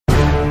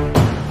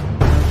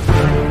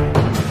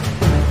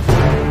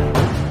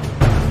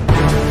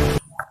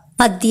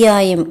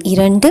அத்தியாயம்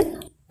 2.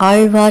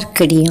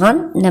 ஆழ்வார்க்கடியான்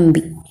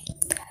நம்பி.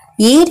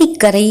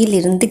 ஏரிக்கரையில்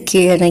இருந்து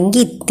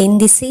கீழிறங்கி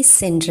தென்திசை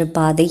சென்ற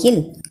பாதையில்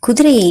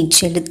குதிரையை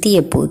செலுத்திய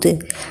போது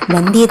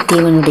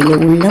வந்தியத்தேவனுடைய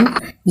உள்ளம்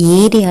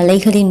ஏரி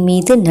அலைகளின்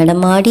மீது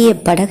நடமாடிய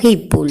படகை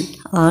போல்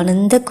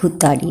ஆனந்த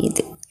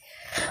கூத்தாடியது.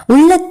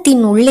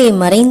 உள்ளத்தின் உள்ளே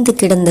மறைந்து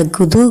கிடந்த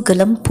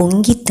குதூகலம்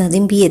பொங்கி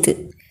ததும்பியது.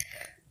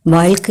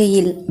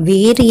 வாழ்க்கையில்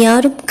வேறு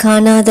யாரும்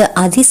காணாத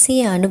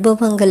அதிசய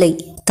அனுபவங்களை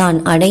தான்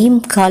அடையும்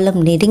காலம்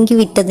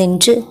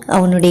நெருங்கிவிட்டதென்று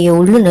அவனுடைய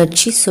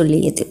உள்ளுணர்ச்சி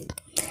சொல்லியது.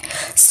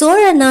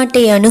 சோழ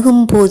நாட்டை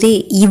அணுகும் போதே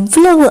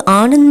இவ்வளவு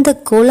ஆனந்த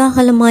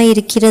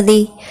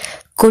கோலாகலமாயிருக்கிறதே!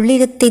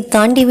 கொள்ளிடத்தை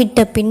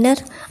தாண்டிவிட்ட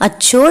பின்னர்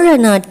அச்சோழ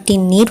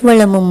நாட்டின்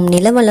நீர்வளமும்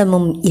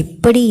நிலவளமும்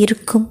எப்படி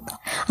இருக்கும்?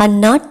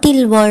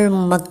 அந்நாட்டில்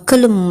வாழும்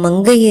மக்களும்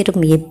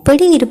மங்கையரும்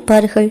எப்படி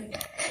இருப்பார்கள்?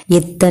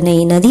 எத்தனை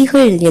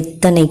நதிகள்,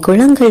 எத்தனை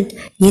குளங்கள்,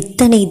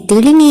 எத்தனை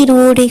தெளிநீர்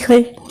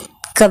ஓடைகள்!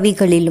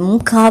 கவிகளிலும்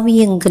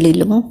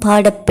காவியங்களிலும்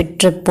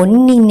பாடப்பெற்ற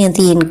பொன்னி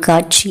நதியின்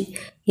காட்சி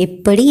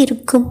எப்படி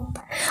இருக்கும்?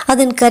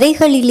 அதன்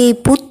கரைகளிலே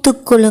பூத்து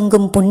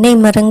குலுங்கும் புன்னை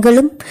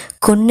மரங்களும்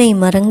கொன்னை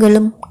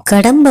மரங்களும்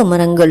கடம்ப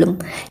மரங்களும்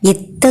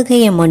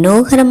எத்தகைய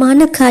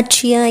மனோகரமான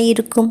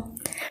காட்சியாயிருக்கும்!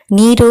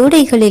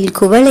 நீரோடைகளில்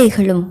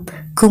குவளைகளும்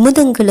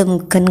குமுதங்களும்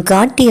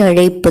கண்காட்டி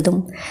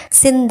அழைப்பதும்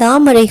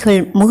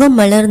செந்தாமரைகள்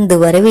முகமலர்ந்து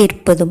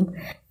வரவேற்பதும்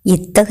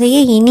எத்தகைய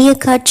இனிய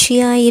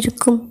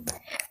காட்சியாயிருக்கும்!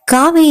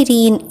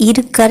 காவேரியின்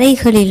இரு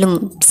கரைகளிலும்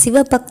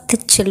சிவபக்த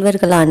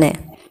செல்வர்களான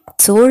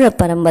சோழ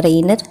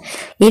பரம்பரையினர்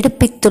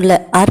எடுப்பித்துள்ள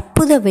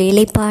அற்புத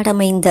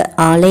வேலைப்பாடமைந்த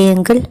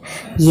ஆலயங்கள்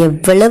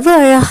எவ்வளவு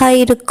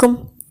அழகாயிருக்கும்!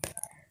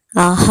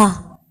 ஆஹா!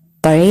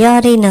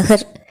 பழையாறை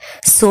நகர்,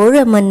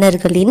 சோழ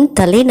மன்னர்களின்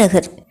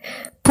தலைநகர்.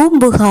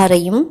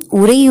 பூம்புகாரையும்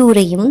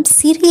உறையூரையும்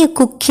சிறிய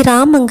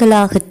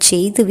குக்கிராமங்களாகச்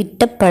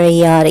செய்துவிட்ட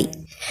பழையாறை.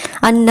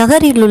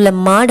 அந்நகரில் உள்ள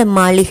மாட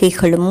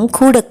மாளிகைகளும்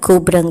கூட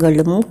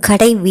கோபுரங்களும்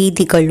கடை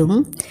வீதிகளும்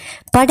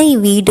படை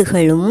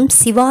வீடுகளும்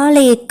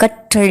சிவாலய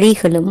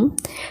கற்றழிகளும்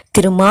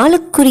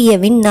திருமாலுக்குரிய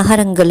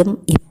விண்ணகரங்களும்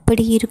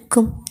எப்படி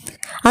இருக்கும்?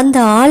 அந்த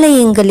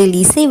ஆலயங்களில்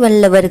இசை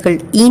வல்லவர்கள்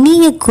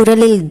இனிய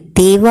குரலில்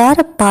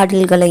தேவார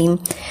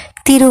பாடல்களையும்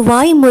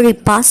திருவாய்மொழி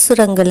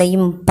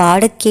பாசுரங்களையும்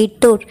பாட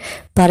கேட்டோர்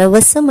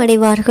பரவசம்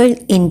அடைவார்கள்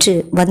என்று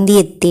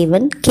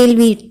வந்தியத்தேவன்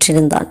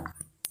கேள்வியுற்றிருந்தான்.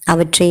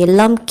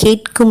 அவற்றையெல்லாம்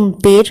கேட்கும்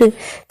பேறு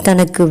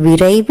தனக்கு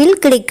விரைவில்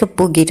கிடைக்கப்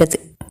போகிறது.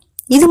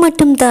 இது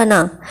மட்டும்தானா?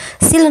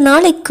 சில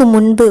நாளைக்கு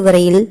முன்பு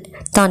வரையில்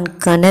தான்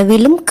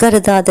கனவிலும்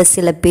கருதாத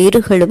சில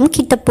பேறுகளும்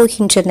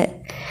கிட்டப்போகின்றன.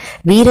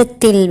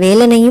 வீரத்தில்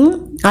வேலனையும்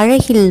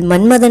அழகில்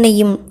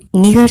மன்மதனையும்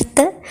நிகழ்த்த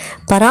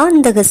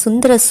பராந்தக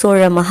சுந்தர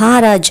சோழ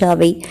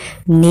மகாராஜாவை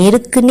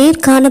நேருக்கு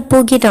நேர்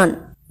காணப்போகிறான்.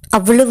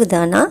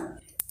 அவ்வளவுதானா?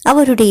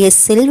 அவருடைய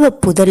செல்வ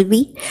புதல்வி,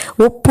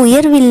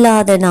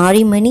 ஒப்புயர்வில்லாத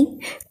நாரிமணி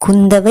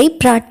குந்தவை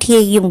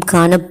பிராட்டியையும்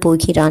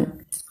காணப்போகிறான்.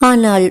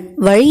 ஆனால்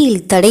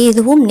வழியில் தடை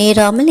எதுவும்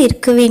நேராமல்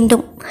இருக்க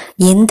வேண்டும்.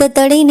 எந்த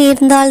தடை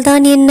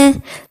நேர்ந்தால்தான் என்ன?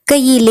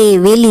 கையிலே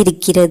வேல்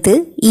இருக்கிறது,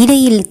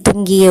 இடையில்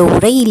தொங்கிய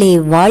உரையிலே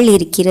வாள்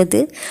இருக்கிறது,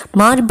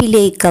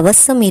 மார்பிலே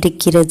கவசம்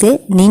இருக்கிறது,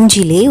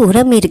 நெஞ்சிலே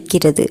உரம்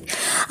இருக்கிறது.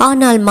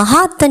 ஆனால்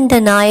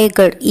மகாதண்ட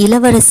நாயகர்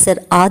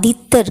இளவரசர்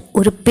ஆதித்தர்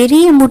ஒரு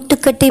பெரிய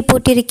முட்டுக்கட்டை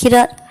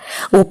போட்டிருக்கிறார்.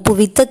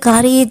 ஒப்புவித்த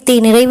காரியத்தை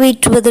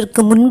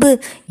நிறைவேற்றுவதற்கு முன்பு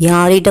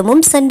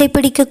யாரிடமும் சண்டை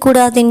பிடிக்க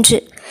கூடாதென்று.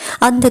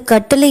 அந்த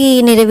கட்டளையை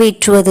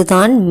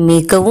நிறைவேற்றுவதுதான்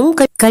மிகவும்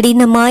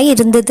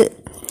கடினமாயிருந்தது.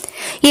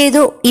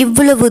 ஏதோ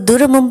இவ்வளவு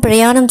தூரமும்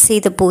பிரயாணம்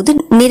செய்த போது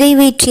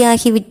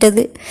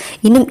நிறைவேற்றியாகிவிட்டது.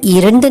 இன்னும்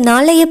 2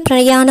 நாளைய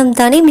பிரயாணம்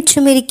தானே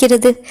மிச்சம்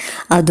இருக்கிறது.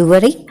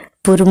 அதுவரை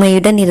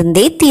பொறுமையுடன்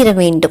இருந்தே தீர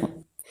வேண்டும்.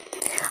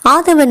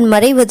 ஆதவன்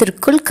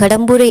மறைவதற்குள்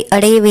கடம்பூரை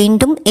அடைய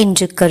வேண்டும்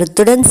என்று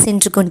கருத்துடன்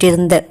சென்று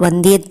கொண்டிருந்த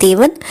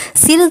வந்தியத்தேவன்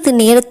சிறிது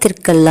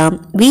நேரத்திற்கெல்லாம்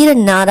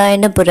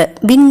வீரநாராயணபுர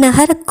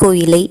விண்ணகர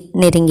கோயிலை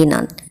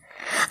நெருங்கினான்.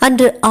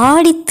 அன்று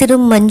ஆடி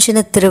திருமஞ்சன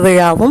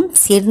திருவிழாவும்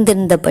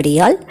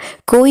சேர்ந்திருந்தபடியால்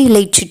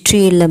கோயிலை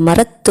சுற்றியுள்ள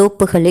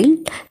மரத்தோப்புகளில்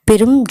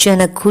பெரும்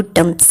ஜன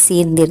கூட்டம்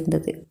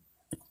சேர்ந்திருந்தது.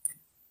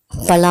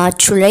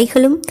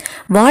 பலாச்சுளைகளும்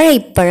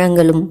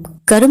வாழைப்பழங்களும்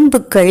கரும்பு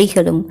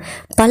கழிகளும்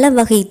பல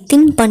வகை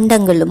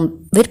தின்பண்டங்களும்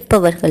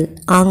விற்பவர்கள்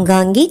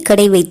ஆங்காங்கே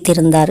கடை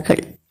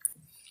வைத்திருந்தார்கள்.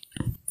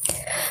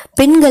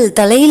 பெண்கள்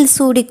தலையில்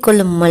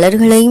சூடிக்கொள்ளும்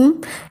மலர்களையும்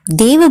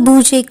தேவ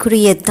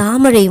பூஜைக்குரிய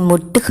தாமரை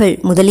மொட்டுகள்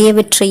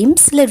முதலியவற்றையும்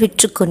சிலர்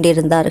விற்று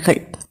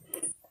கொண்டிருந்தார்கள்.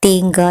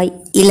 தேங்காய்,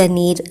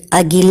 இளநீர்,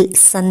 அகில்,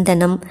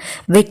 சந்தனம்,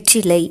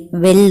 வெற்றிலை,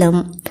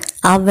 வெல்லம்,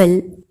 அவல்,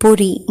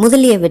 பொறி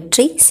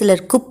முதலியவற்றை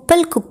சிலர்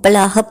குப்பல்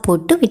குப்பலாக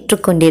போட்டு விற்று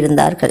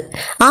கொண்டிருந்தார்கள்.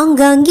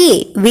 ஆங்காங்கே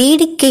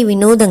வேடிக்கை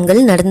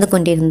வினோதங்கள் நடந்து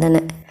கொண்டிருந்தன.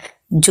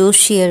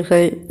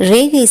 ஜோஷியர்கள்,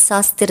 ரேகை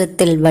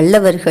சாஸ்திரத்தில்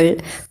வல்லவர்கள்,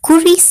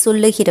 குறி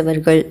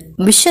சொல்லுகிறவர்கள்,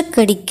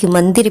 விஷக்கடிக்கு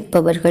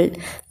மந்திரிப்பவர்கள்,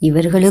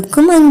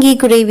 இவர்களுக்கும் அங்கே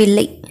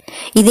குறைவில்லை.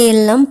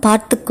 இதையெல்லாம்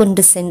பார்த்து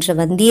கொண்டு சென்ற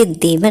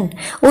வந்தியத்தேவன்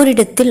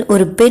ஓரிடத்தில்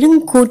ஒரு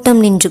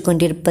பெருங்கூட்டம் நின்று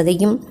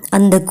கொண்டிருப்பதையும்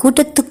அந்த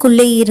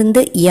கூட்டத்துக்குள்ளே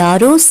இருந்து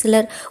யாரோ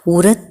சிலர்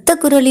உரத்த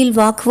குரலில்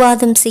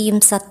வாக்குவாதம்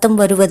செய்யும் சத்தம்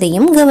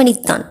வருவதையும்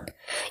கவனித்தான்.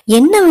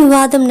 என்ன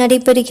விவாதம்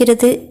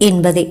நடைபெறுகிறது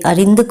என்பதை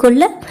அறிந்து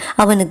கொள்ள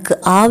அவனுக்கு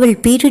ஆவல்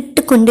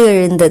பீரிட்டு கொண்டு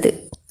எழுந்தது.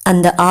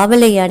 அந்த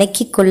ஆவலை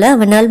அடக்கிக் கொள்ள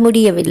அவனால்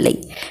முடியவில்லை.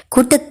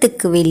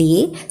 கூட்டத்துக்கு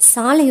வெளியே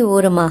சாலை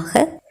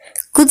ஓரமாக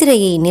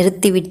குதிரையை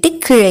நிறுத்திவிட்டு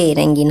கீழே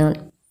இறங்கினான்.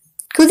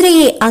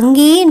 குதிரையை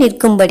அங்கேயே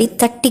நிற்கும்படி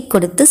தட்டி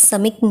கொடுத்து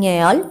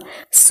சமிக்ஞையால்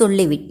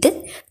சொல்லிவிட்டு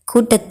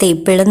கூட்டத்தை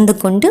பிளந்து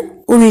கொண்டு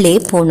உள்ளே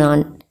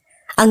போனான்.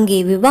 அங்கே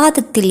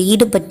விவாதத்தில்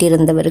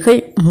ஈடுபட்டிருந்தவர்கள்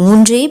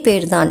 3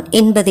 பேர்தான்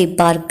என்பதை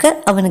பார்க்க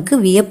அவனுக்கு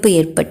வியப்பு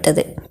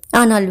ஏற்பட்டது.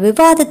 ஆனால்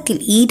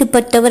விவாதத்தில்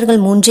ஈடுபட்டவர்கள்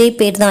 3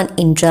 பேர்தான்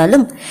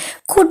என்றாலும்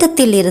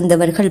கூட்டத்தில்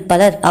இருந்தவர்கள்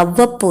பலர்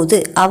அவ்வப்போது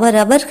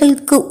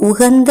அவரவர்களுக்கு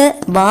உகந்த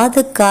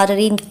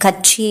வாதக்காரரின்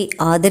கட்சியை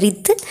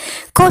ஆதரித்து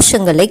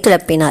கோஷங்களை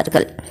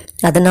கிளப்பினார்கள்.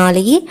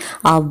 அதனாலேயே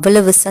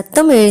அவ்வளவு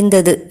சத்தம்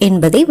எழுந்தது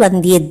என்பதை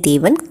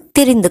வந்தியத்தேவன்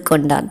தெரிந்து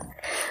கொண்டான்.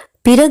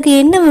 பிறகு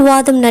என்ன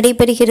விவாதம்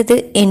நடைபெறுகிறது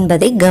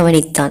என்பதை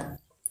கவனித்தான்.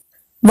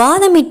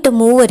 வாதமிட்ட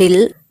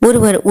மூவரில்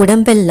ஒருவர்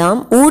உடம்பெல்லாம்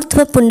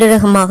ஊர்த்வ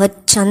புண்டரகமாக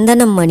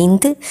சந்தனம்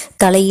அணிந்து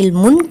தலையில்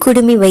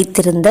முன்குடுமி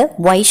வைத்திருந்த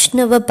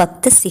வைஷ்ணவ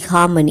பக்த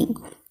சிகாமணி.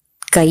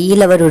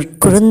 கையில் அவர் ஒரு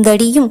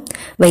குறுந்தடியும்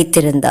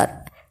வைத்திருந்தார்.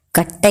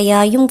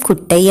 கட்டையாயும்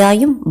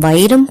குட்டையாயும்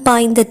வைரம்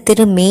பாய்ந்த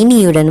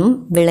திருமேனியுடனும்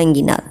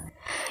விளங்கினார்.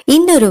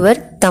 இன்னொருவர்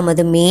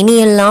தமது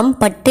மேனியெல்லாம்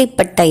பட்டை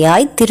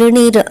பட்டையாய்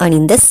திருநீர்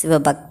அணிந்த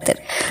சிவபக்தர்.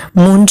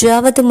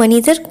 3வது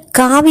மனிதர்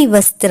காவி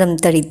வஸ்திரம்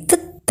தரித்து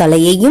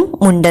தலையையும்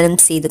முண்டனம்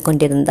செய்து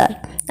கொண்டிருந்தார்.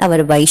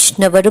 அவர்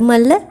வைஷ்ணவரும்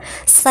அல்ல,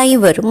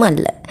 சைவரும்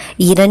அல்ல,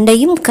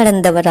 இரண்டையும்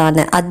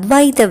கடந்தவரான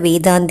அத்வைத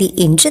வேதாந்தி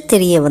என்று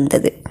தெரிய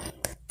வந்தது.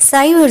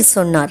 சைவர்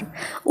சொன்னார்,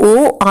 ஓ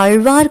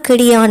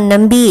ஆழ்வார்க்கடியான்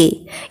நம்பியே,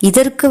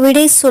 இதற்கு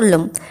விடை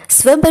சொல்லும்.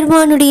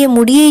 சிவபெருமானுடைய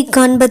முடியை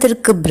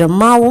காண்பதற்கு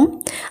பிரம்மாவும்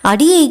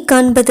அடியை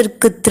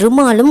காண்பதற்கு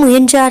திருமாலும்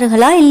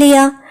முயன்றார்களா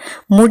இல்லையா?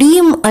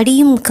 முடியும்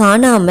அடியும்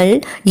காணாமல்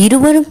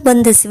இருவரும்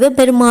வந்த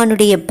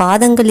சிவபெருமானுடைய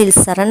பாதங்களில்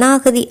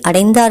சரணாகதி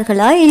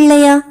அடைந்தார்களா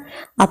இல்லையா?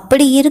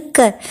 அப்படி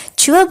இருக்க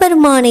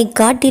சிவபெருமானை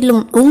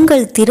காட்டிலும்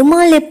உங்கள்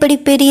திருமால் எப்படி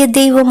பெரிய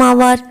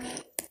தெய்வமாவார்?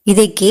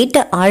 இதை கேட்ட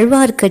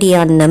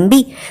ஆழ்வார்க்கடியான் நம்பி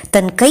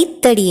தன்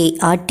கைத்தடியை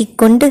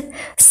ஆட்டிக்கொண்டு,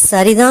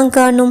 சரிதான்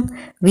காணும்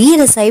வீர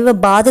சைவ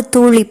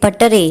பாதத்தூளி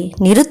பட்டரே,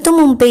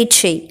 நிறுத்தும்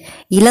பேச்சை.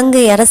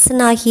 இலங்கை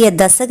அரசனாகிய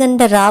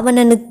தசகண்ட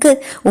ராவணனுக்கு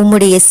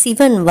உம்முடைய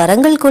சிவன்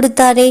வரங்கள்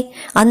கொடுத்தாரே,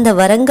 அந்த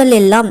வரங்கள்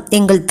எல்லாம்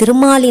எங்கள்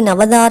திருமாலின்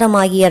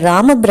அவதாரமாகிய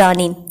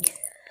ராமபிரானின்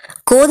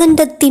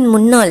கோதண்டத்தின்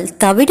முன்னால்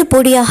தவிடு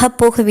பொடியாக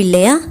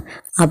போகவில்லையா?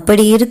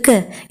 அப்படி இருக்க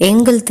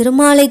எங்கள்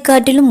திருமாலை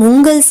காட்டிலும்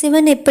உங்கள்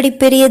சிவன் எப்படி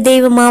பெரிய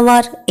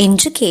தெய்வமாவார்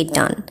என்று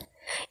கேட்டான்.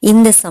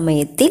 இந்த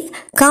சமயத்தில்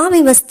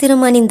காவி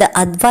வஸ்திரம் அணிந்த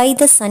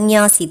அத்வைத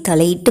சந்நியாசி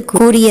தலையிட்டு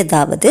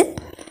கூறியதாவது,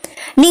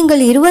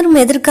 நீங்கள் இருவரும்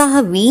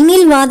எதற்காக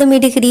வீணில்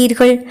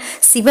வாதமிடுகிறீர்கள்?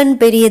 சிவன்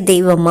பெரிய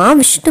தெய்வமா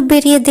விஷ்ணு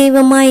பெரிய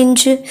தெய்வமா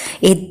என்று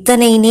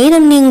எத்தனை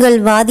நேரம் நீங்கள்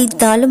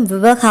வாதித்தாலும்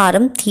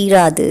விவகாரம்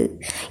தீராது.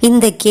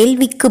 இந்த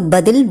கேள்விக்கு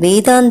பதில்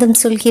வேதாந்தம்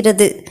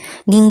சொல்கிறது.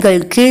 நீங்கள்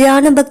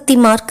கீழான பக்தி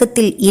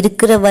மார்க்கத்தில்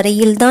இருக்கிற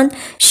வரையில்தான்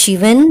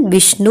சிவன்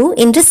விஷ்ணு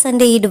என்று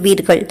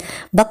சண்டையிடுவீர்கள்.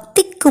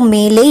 பக்திக்கு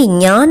மேலே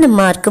ஞான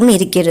மார்க்கம்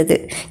இருக்கிறது.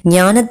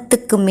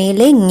 ஞானத்துக்கு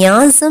மேலே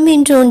ஞாசம்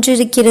என்று ஒன்று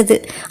இருக்கிறது.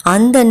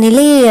 அந்த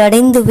நிலையை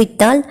அடைந்து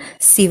விட்டால்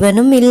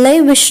சிவனும் இல்லை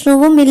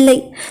விஷ்ணுவும் இல்லை.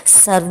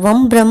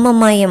 சர்வம்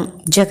பிரம்மமயம்.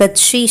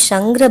 ஜெகத் ஸ்ரீ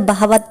சங்கர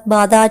பகவத்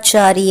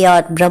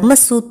பாதாச்சாரியார்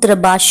பிரம்மசூத்திர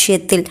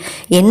பாஷ்யத்தில்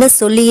என்ன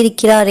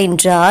சொல்லியிருக்கிறார்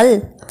என்றால்,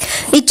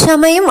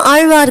 இச்சமயம்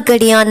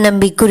ஆழ்வார்க்கடியான்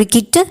நம்பி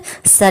குறுக்கிட்டு,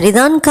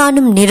 சரிதான்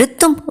காணும்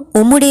நிறுத்தும்.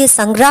 உம்முடைய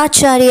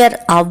சங்கராச்சாரியார்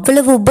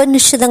அவ்வளவு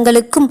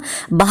உபநிஷதங்களுக்கும்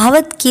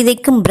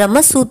பகவத்கீதைக்கும்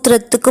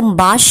பிரம்மசூத்திரத்துக்கும்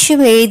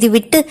பாஷ்யம்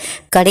எழுதிவிட்டு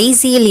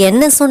கடைசியில்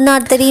என்ன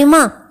சொன்னார்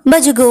தெரியுமா?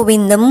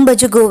 பஜகோவிந்தம்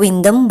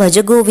பஜகோவிந்தம்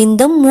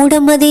பஜகோவிந்தம்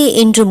மூடமதே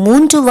என்று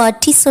 3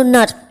 வாட்டி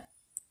சொன்னார்.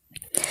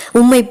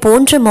 உம்மை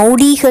போன்ற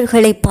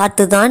மௌடீகர்களை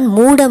பார்த்துதான்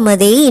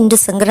மூடமதே என்று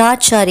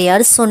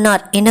சங்கராச்சாரியார்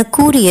சொன்னார் என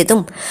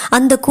கூறியதும்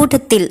அந்த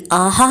கூட்டத்தில்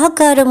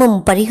ஆகாகாரமும்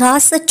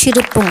பரிகாச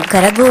சிரிப்பும்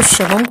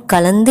கரகோஷமும்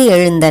கலந்து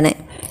எழுந்தன.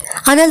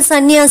 ஆனால்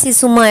சந்நியாசி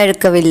சும்மா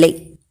இருக்கவில்லை.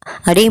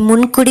 அடே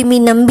முன்குடுமி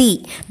நம்பி,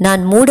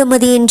 நான்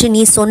மூடமதி என்று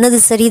நீ சொன்னது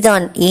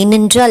சரிதான்.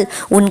 ஏனென்றால்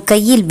உன்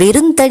கையில்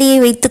வெறுந்தடியை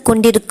வைத்துக்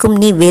கொண்டிருக்கும்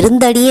நீ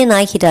வெறுந்தடியன்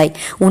ஆகிறாய்.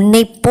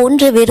 உன்னை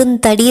போன்ற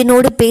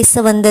வெறுந்தடியனோடு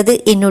பேச வந்தது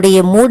என்னுடைய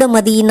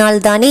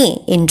மூடமதியினால் தானே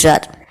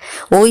என்றார்.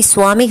 ஓய்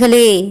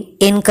சுவாமிகளே,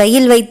 என்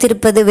கையில்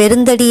வைத்திருப்பது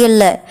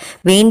வெறுந்தடியல்ல.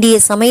 வேண்டிய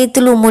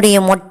சமயத்தில் உம்முடைய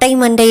மொட்டை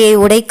மண்டையை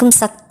உடைக்கும்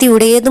சக்தி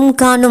உடையதும்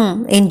காணும்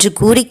என்று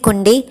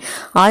கூறிக்கொண்டே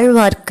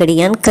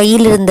ஆழ்வார்க்கடியான்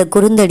கையில் இருந்த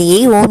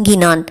குறுந்தடியை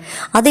ஓங்கினான்.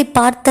 அதை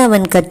பார்த்த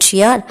அவன்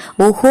கட்சியார்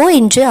ஓஹோ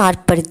என்று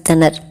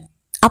ஆர்ப்பரித்தனர்.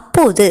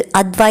 அப்போது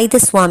அத்வைத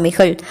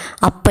சுவாமிகள்,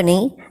 அப்பனே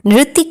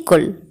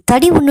நிறுத்திக்கொள்,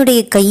 தடி உன்னுடைய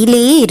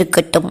கையிலேயே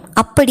இருக்கட்டும்.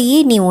 அப்படியே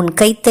நீ உன்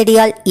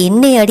கைத்தடியால்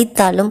என்னை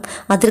அடித்தாலும்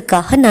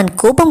அதற்காக நான்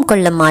கோபம்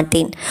கொள்ள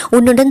மாட்டேன்.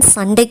 உன்னுடன்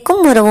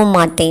சண்டைக்கும் வரவும்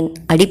மாட்டேன்.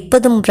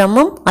 அடிப்பதும்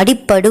பிரம்மம்,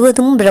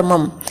 அடிப்படுவதும்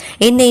பிரம்மம்.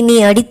 என்னை நீ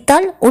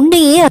அடித்தால்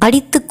உன்னையே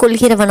அடித்துக்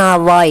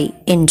கொள்கிறவனாவாய்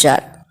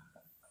என்றார்.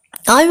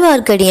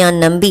 ஆழ்வார்க்கடியான்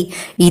நம்பி,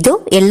 இதோ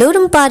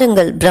எல்லோரும்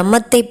பாருங்கள்,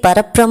 பிரம்மத்தை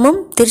பரப்பிரமம்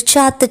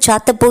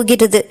சாத்த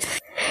போகிறது,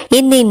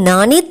 என்னை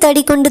நானே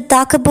தடி கொண்டு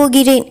தாக்கப்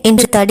போகிறேன்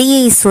என்று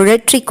தடியை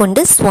சுழற்றி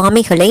கொண்டு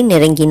சுவாமிகளை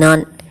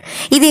நெருங்கினான்.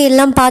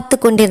 இதையெல்லாம் பார்த்து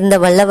கொண்டிருந்த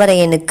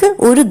வல்லவரையனுக்கு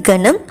ஒரு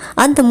கணம்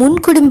அந்த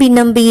முன்குடும்பி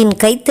நம்பியின்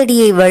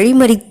கைத்தடியை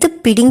வழிமறித்து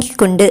பிடுங்கிக்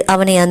கொண்டு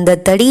அவனை அந்த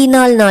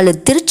தடியினால்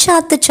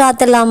 4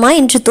 சாத்தலாமா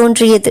என்று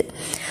தோன்றியது.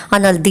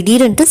 ஆனால்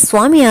திடீரென்று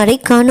சுவாமியாரை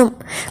காணோம்.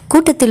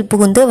 கூட்டத்தில்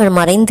புகுந்து அவர்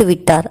மறைந்து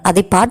விட்டார்.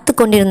 அதை பார்த்து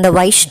கொண்டிருந்த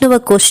வைஷ்ணவ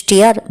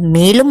கோஷ்டியார்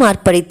மேலும்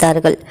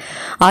ஆர்ப்பரித்தார்கள்.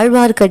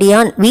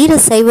 ஆழ்வார்க்கடியான் வீர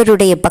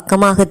சைவருடைய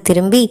பக்கமாக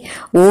திரும்பி,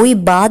 ஓய்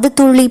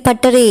பாததூளி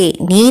பட்டரே,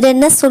 நீர்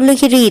என்ன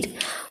சொல்லுகிறீர்?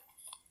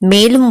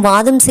 மேலும்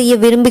வாதம் செய்ய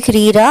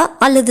விரும்புகிறீரா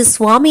அல்லது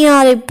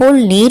சுவாமியாரை போல்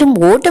நீரும்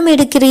ஓட்டம்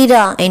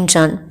எடுக்கிறீரா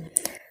என்றான்.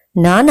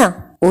 நானா?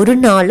 ஒரு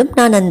நாளும்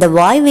நான் அந்த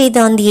வாய்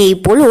வேதாந்தியை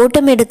போல்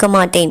ஓட்டம் எடுக்க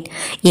மாட்டேன்.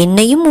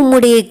 என்னையும்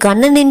உம்முடைய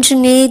கண்ணன் என்று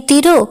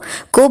நினைத்தீரோ?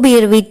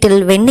 கோபியர் வீட்டில்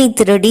வெண்ணெய்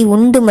திருடி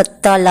உண்டு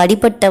மத்தால்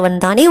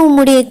அடிபட்டவன் தானே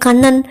உம்முடைய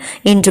கண்ணன்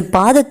என்று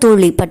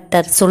பாதத்தோழி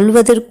பட்டர்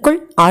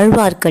சொல்வதற்குள்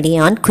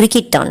ஆழ்வார்க்கடியான்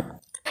குறுக்கிட்டான்.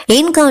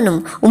 ஏன் காணும்,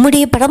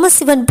 உம்முடைய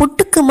பரமசிவன்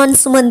புட்டுக்கு மண்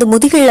சுமந்து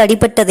முதுகில்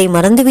அடிபட்டதை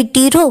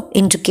மறந்துவிட்டீரோ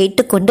என்று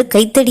கேட்டுக்கொண்டு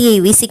கைத்தடியை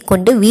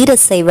வீசிக்கொண்டு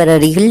வீரசைவர்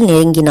அருகில்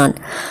நெருங்கினான்.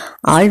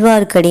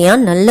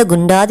 ஆழ்வார்க்கடியான் நல்ல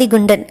குண்டாதி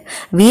குண்டன்.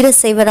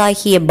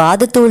 வீரசைவராகிய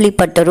பாதத்தோழி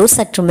பட்டரோ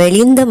சற்று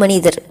மெலிந்த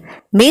மனிதர்.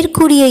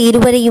 மேற்கூறிய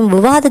இருவரையும்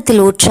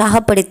விவாதத்தில்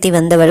உற்சாகப்படுத்தி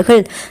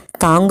வந்தவர்கள்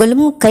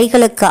தாங்களும்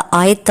கைகலக்க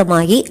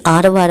ஆயத்தமாகி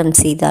ஆரவாரம்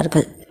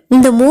செய்தார்கள்.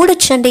 இந்த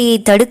மூடச் சண்டையை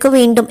தடுக்க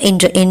வேண்டும்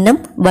என்ற எண்ணம்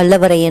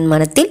வல்லவரையன்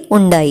மனத்தில்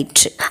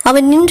உண்டாயிற்று.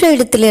 அவன் நின்ற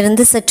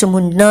இடத்திலிருந்து சற்று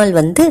முன்னால்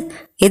வந்து,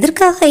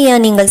 எதற்காக ஐயா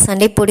நீங்கள்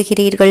சண்டை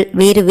போடுகிறீர்கள்?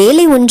 வேறு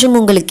வேலை ஒன்றும்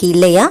உங்களுக்கு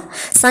இல்லையா?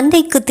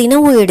 சண்டைக்கு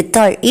தினவு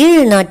எடுத்தால்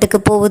 7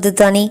 நாட்டுக்கு போவது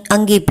தானே,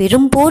 அங்கே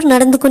பெரும் போர்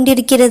நடந்து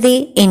கொண்டிருக்கிறதே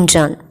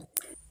என்றான்.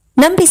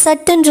 நம்பி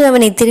சட்டென்று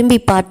அவனை திரும்பி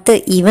பார்த்து,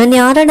 இவன்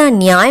யாரடா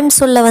நியாயம்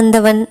சொல்ல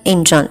வந்தவன்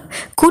என்றான்.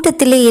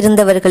 கூட்டத்திலே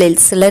இருந்தவர்களில்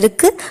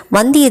சிலருக்கு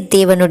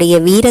வந்தியத்தேவனுடைய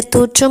வீர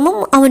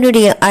தோற்றமும்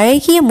அவனுடைய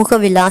அழகிய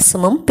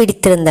முகவிலாசமும்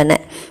பிடித்திருந்தன.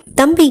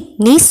 தம்பி,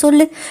 நீ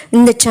சொல்லு,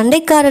 இந்த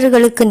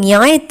சண்டைக்காரர்களுக்கு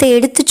நியாயத்தை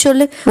எடுத்து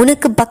சொல்லு,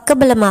 உனக்கு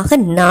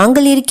பக்கபலமாக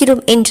நாங்கள்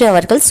இருக்கிறோம் என்று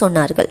அவர்கள்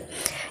சொன்னார்கள்.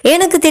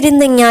 எனக்கு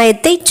தெரிந்த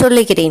நியாயத்தை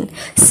சொல்லுகிறேன்.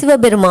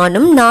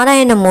 சிவபெருமானும்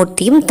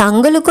நாராயணமூர்த்தியும்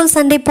தங்களுக்குள்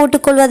சண்டை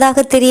போட்டுக்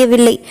கொள்வதாக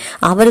தெரியவில்லை.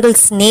 அவர்கள்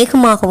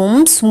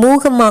சிநேகமாகவும்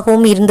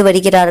சுமூகமாகவும் இருந்து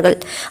வருகிறார்கள்.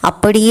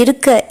 அப்படி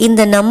இருக்க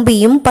இந்த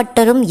நம்பியும்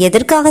பட்டரும்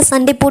எதற்காக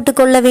சண்டை போட்டுக்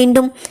கொள்ள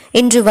வேண்டும்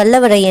என்று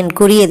வல்லவரையன்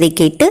கூறியதை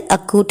கேட்டு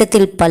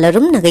அக்கூட்டத்தில்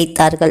பலரும்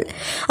நகைத்தார்கள்.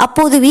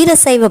 அப்போது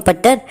வீரசைவ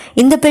பட்டர்,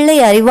 இந்த பிள்ளை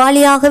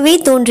அறிவாளியாகவே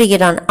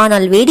தோன்றுகிறான்,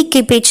 ஆனால்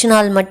வேடிக்கை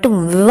பேச்சினால் மட்டும்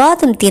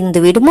விவாதம்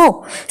தீர்ந்து விடுமோ?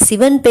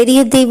 சிவன் பெரிய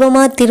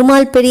தெய்வமா,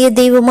 திருமால் பெரிய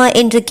தெய்வம்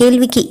என்ற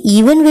கேள்விக்கு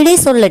இவன் விடை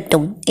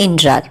சொல்லட்டும்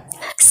என்றார்.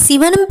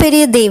 சிவனும்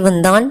பெரிய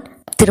தெய்வந்தான்,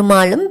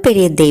 திருமாலும்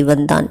பெரிய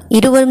தெய்வந்தான்.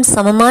 இருவரும்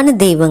சமமான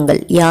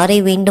தெய்வங்கள். யாரை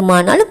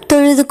வேண்டுமானாலும்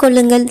தொழுது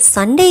கொள்ளுங்கள்,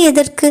 சண்டை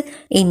எதற்கு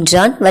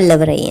என்றான்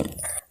வல்லவரையன்.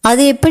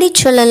 அது எப்படி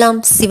சொல்லலாம்?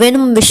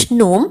 சிவனும்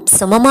விஷ்ணுவும்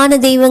சமமான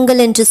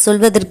தெய்வங்கள் என்று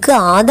சொல்வதற்கு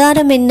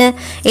ஆதாரம் என்ன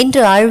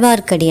என்று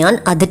ஆழ்வார்க்கடியான்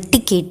அதட்டி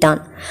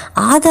கேட்டான்.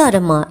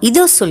 ஆதாரமா?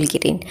 இதோ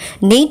சொல்கிறேன்.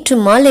 நேற்று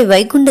மாலை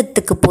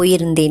வைகுண்டத்துக்கு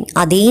போயிருந்தேன்.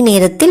 அதே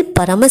நேரத்தில்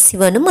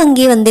பரமசிவனும்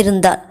அங்கே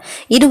வந்திருந்தார்.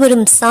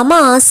 இருவரும் சம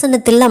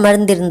ஆசனத்தில்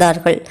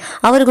அமர்ந்திருந்தார்கள்.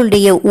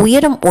 அவர்களுடைய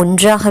உயரம்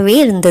ஒன்றாகவே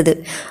இருந்தது.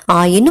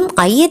 ஆயினும்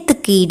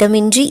ஐயத்துக்கு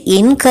இடமின்றி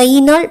என்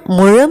கையினால்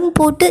முழம்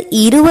போட்டு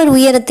இருவர்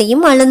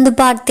உயரத்தையும் அளந்து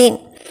பார்த்தேன்.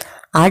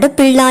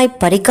 அடப்பிள்ளாய்,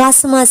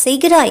 பரிகாசமா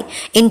செய்கிறாய்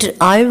என்று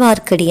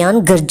ஆழ்வார்க்கடியான்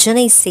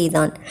கர்ஜனை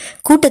செய்தான்.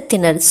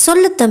 கூட்டத்தினர்,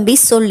 சொல்லு தம்பி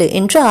சொல்லு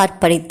என்று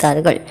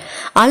ஆர்ப்பரித்தார்கள்.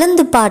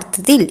 அளந்து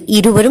பார்த்ததில்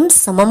இருவரும்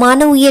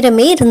சமமான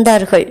உயரமே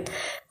இருந்தார்கள்.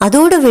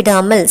 அதோடு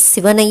விடாமல்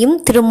சிவனையும்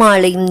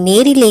திருமாலையும்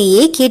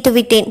நேரிலேயே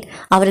கேட்டுவிட்டேன்.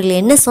 அவர்கள்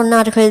என்ன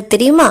சொன்னார்கள்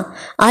தெரியுமா?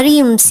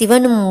 அறியும்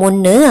சிவனும்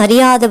ஒன்று,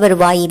 அறியாதவர்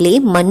வாயிலே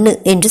மண்ணு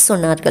என்று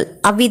சொன்னார்கள்.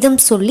 அவ்விதம்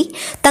சொல்லி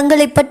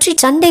தங்களை பற்றி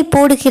சண்டை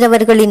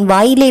போடுகிறவர்களின்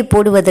வாயிலே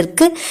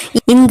போடுவதற்கு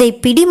இந்த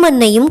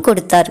பிடிமண்ணையும்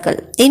கொடுத்தார்கள்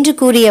என்று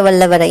கூறிய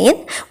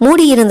வல்லவரையன்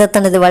மூடியிருந்த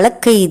தனது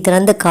வழக்கை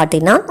திறந்து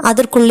காட்டினான்.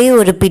 அதற்குள்ளே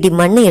ஒரு பிடி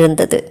மண்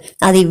இருந்தது.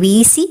 அதை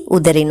வீசி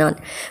உதறினான்.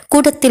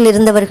 கூட்டத்தில்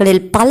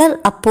இருந்தவர்களில் பலர்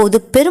அப்போது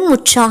பெரும்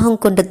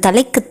உற்சாகம் கொண்டு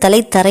தலைக்கு தலை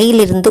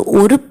தரையிலிருந்து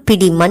ஒரு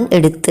பிடி மண்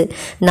எடுத்து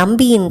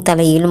நம்பியின்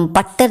தலையிலும்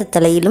பட்டர்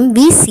தலையிலும்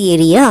வீசி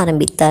எறிய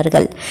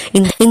ஆரம்பித்தார்கள்.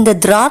 இந்த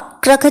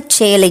திராட்சக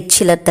செயலை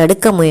சிலர்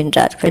தடுக்க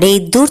முயன்றார்கள்.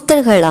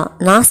 தூர்த்தர்களா,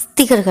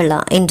 நாஸ்திகர்களா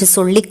என்று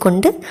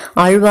சொல்லிக்கொண்டு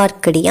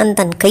ஆழ்வார்க்கடியான்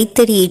தன்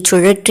கைத்தறியை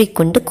சுழற்றி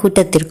கொண்டு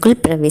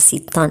கூட்டத்திற்குள்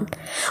பிரவேசித்தான்.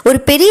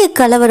 ஒரு பெரிய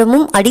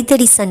கலவரமும்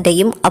அடித்தடி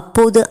சண்டையும்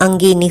அப்போது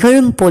அங்கே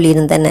நிகழும்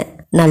போலிருந்தன.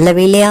 நல்ல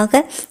வேளையாக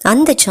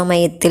அந்த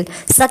சமயத்தில்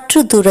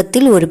சற்று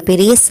தூரத்தில் ஒரு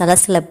பெரிய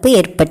சலசலப்பு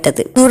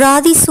ஏற்பட்டது.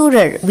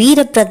 துராதிசூரர் வீர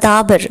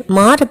பிரதாபர்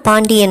மார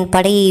பாண்டியன்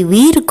படையை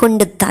வீறு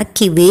கொண்டு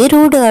தாக்கி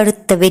வேரோடு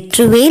அறுத்த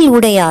வெற்றுவேல்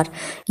உடையார்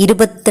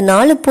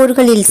 24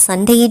 போர்களில்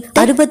சண்டையிட்டு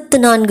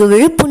 64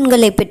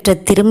 விழுப்புண்களை பெற்ற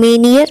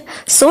திருமேனியர்,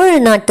 சோழ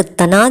நாட்டு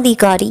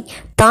தனாதிகாரி,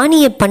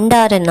 தானிய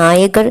பண்டார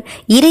நாயகர்,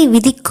 இறை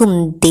விதிக்கும்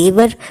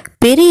தேவர்,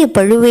 பெரிய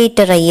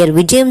பழுவேட்டரையர்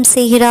விஜயம்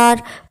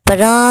செய்கிறார்,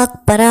 பராக்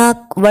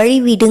பராக்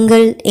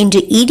வழிவிடுங்கள் என்று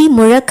இடி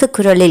முழக்க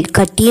குரலில்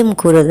கட்டியம்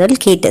கூறுதல்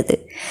கேட்டது.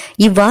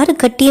 இவ்வாறு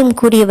கட்டியம்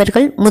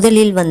கூறியவர்கள்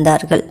முதலில்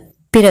வந்தார்கள்.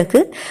 பிறகு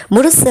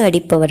முரசு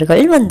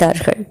அடிப்பவர்கள்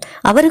வந்தார்கள்.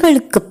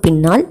 அவர்களுக்கு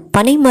பின்னால்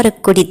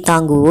பனைமரக்கொடி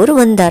தாங்குவோர்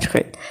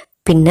வந்தார்கள்.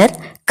 பின்னர்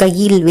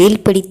கையில்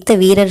வேல் பிடித்த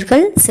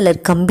வீரர்கள்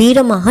சிலர்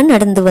கம்பீரமாக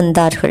நடந்து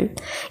வந்தார்கள்.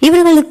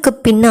 இவர்களுக்கு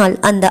பின்னால்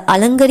அந்த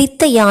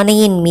அலங்கரித்த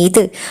யானையின்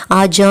மீது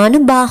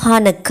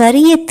ஆஜானுபாகான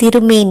கரிய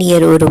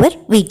திருமேனியர் ஒருவர்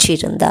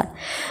வீற்றிருந்தார்.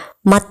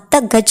 மத்த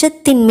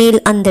கஜத்தின் மேல்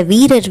அந்த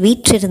வீரர்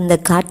வீற்றிருந்த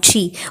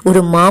காட்சி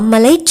ஒரு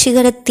மாமலை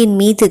சிகரத்தின்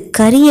மீது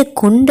கரிய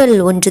கொண்டல்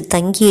ஒன்று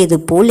தங்கியது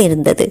போல்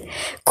இருந்தது.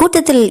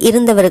 கூட்டத்தில்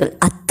இருந்தவர்கள்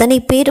அத்தனை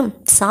பேரும்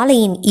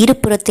சாலையின்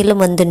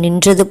இருபுறத்திலும் வந்து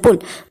நின்றது போல்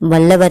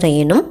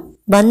வல்லவரையனும்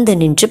வந்து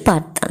நின்று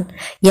பார்த்தான்.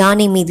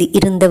 யானை மீது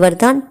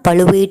இருந்தவர்தான்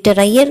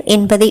பழுவேட்டரையர்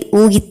என்பதை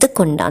ஊகித்து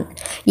கொண்டான்.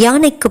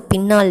 யானைக்கு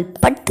பின்னால்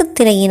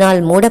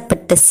பட்டுத்திரையினால்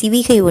மூடப்பட்ட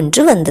சிவிகை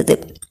ஒன்று வந்தது.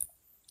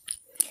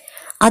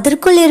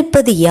 அதற்குள்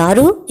இருப்பது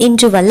யாரோ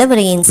என்று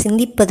வல்லவரையன்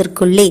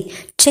சிந்திப்பதற்குள்ளே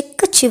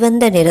செக்க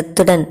சிவந்த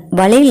நிறத்துடன்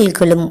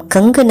வளையல்களும்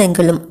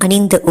கங்கணங்களும்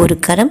அணிந்த ஒரு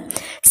கரம்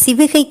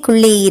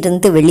சிவிகைக்குள்ளே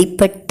இருந்து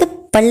வெளிப்பட்டு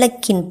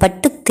பல்லக்கின்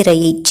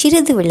பட்டுத்திரையை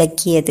சிறிது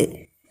விளக்கியது.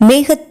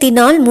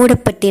 மேகத்தினால்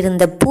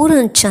மூடப்பட்டிருந்த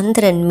பூரண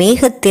சந்திரன்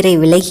மேகத்திரை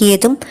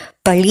விலகியதும்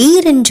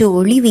பளீரென்று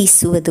ஒளி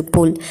வீசுவது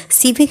போல்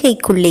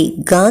சிவிகைக்குள்ளே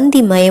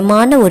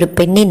காந்திமயமான ஒரு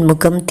பெண்ணின்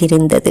முகம்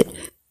தெரிந்தது.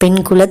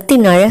 பெண்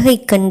குலத்தின் அழகை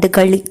கண்டு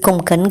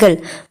களிக்கும் கண்கள்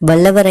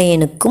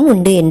வல்லவரையனுக்கும்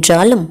உண்டு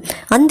என்றாலும்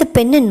அந்த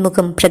பெண்ணின்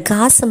முகம்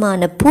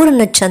பிரகாசமான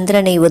பூரண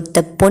சந்திரனை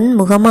ஒத்த பொன்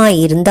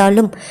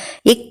முகமாயிருந்தாலும்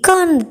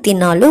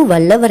எக்காரணத்தினாலோ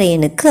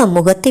வல்லவரையனுக்கு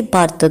அம்முகத்தை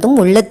பார்த்ததும்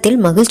உள்ளத்தில்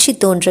மகிழ்ச்சி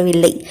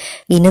தோன்றவில்லை.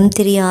 இனம்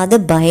தெரியாத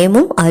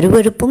பயமும்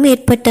அருவருப்பும்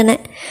ஏற்பட்டன.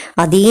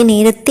 அதே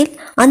நேரத்தில்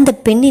அந்த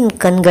பெண்ணின்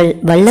கண்கள்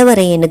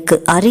வல்லவரையனுக்கு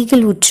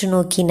அருகில் உற்று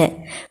நோக்கின.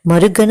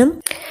 மறுகணம்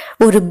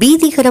ஒரு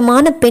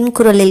பீதிகரமான பெண்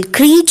குரலில்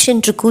கிரீச்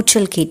என்று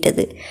கூச்சல்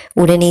கேட்டது.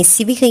 உடனே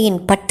சிவிகையின்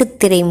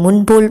பட்டுத்திரை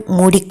முன்போல்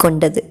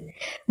மூடிக்கொண்டது.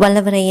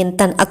 வல்லவரையன்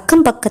தன்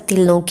அக்கம்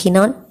பக்கத்தில்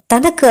நோக்கினான்.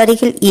 தனக்கு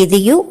அருகில்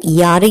எதையோ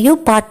யாரையோ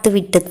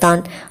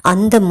பார்த்துவிட்டுத்தான்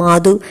அந்த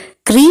மாது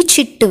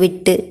கிரீச்சிட்டு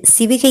விட்டு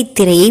சிவிகை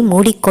திரையை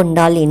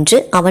மூடிக்கொண்டாள் என்று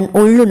அவன்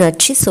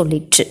உள்ளுணர்ச்சி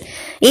சொல்லிற்று.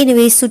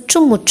 எனவே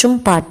சுற்றும் முற்றும்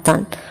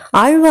பார்த்தான்.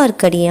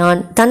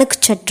 ஆழ்வார்க்கடியான் தனக்கு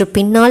சற்று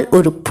பின்னால்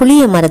ஒரு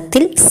புளிய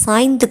மரத்தில்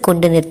சாய்ந்து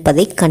கொண்டு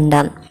நிற்பதை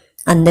கண்டான்.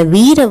 அந்த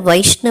வீர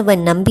வைஷ்ணவ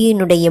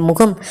நம்பியனுடைய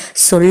முகம்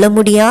சொல்ல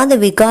முடியாத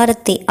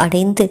விகாரத்தை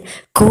அடைந்து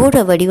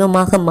கோர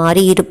வடிவமாக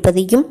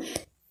மாறியிருப்பதையும்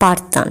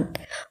பார்த்தான்.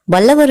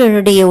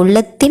 வல்லவருடைய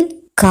உள்ளத்தில்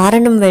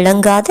காரணம்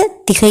விளங்காத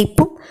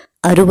திகைப்பும்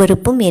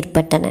அருவருப்பும்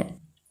ஏற்பட்டன.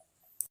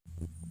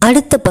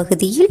 அடுத்த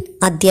பகுதியில்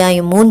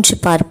அத்தியாயம் 3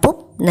 பார்ப்போம்.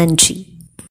 நன்றி.